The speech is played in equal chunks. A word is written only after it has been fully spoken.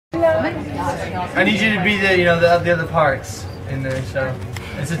I need you to be the, the other parts in there. So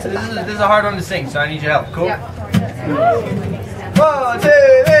this is a hard one to sing. So I need your help. Cool. Yep. 1, 2, 3,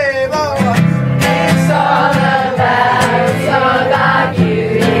 4. It's all about you.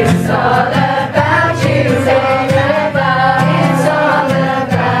 It's all about you. It's all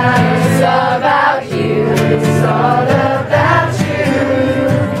about you. It's all about you.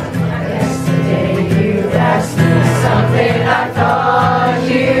 Yesterday you asked me something I thought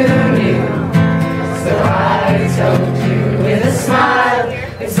you knew. So I told you with a smile,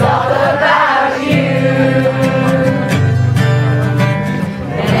 it's all about you.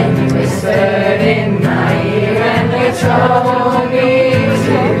 And you whispered in my ear and you told me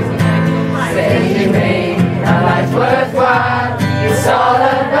to say you made my life worthwhile. It's all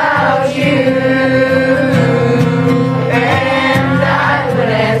about you. And I would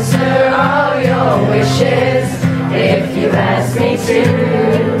answer all your wishes if you asked me to.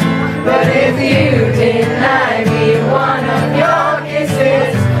 But if you deny me,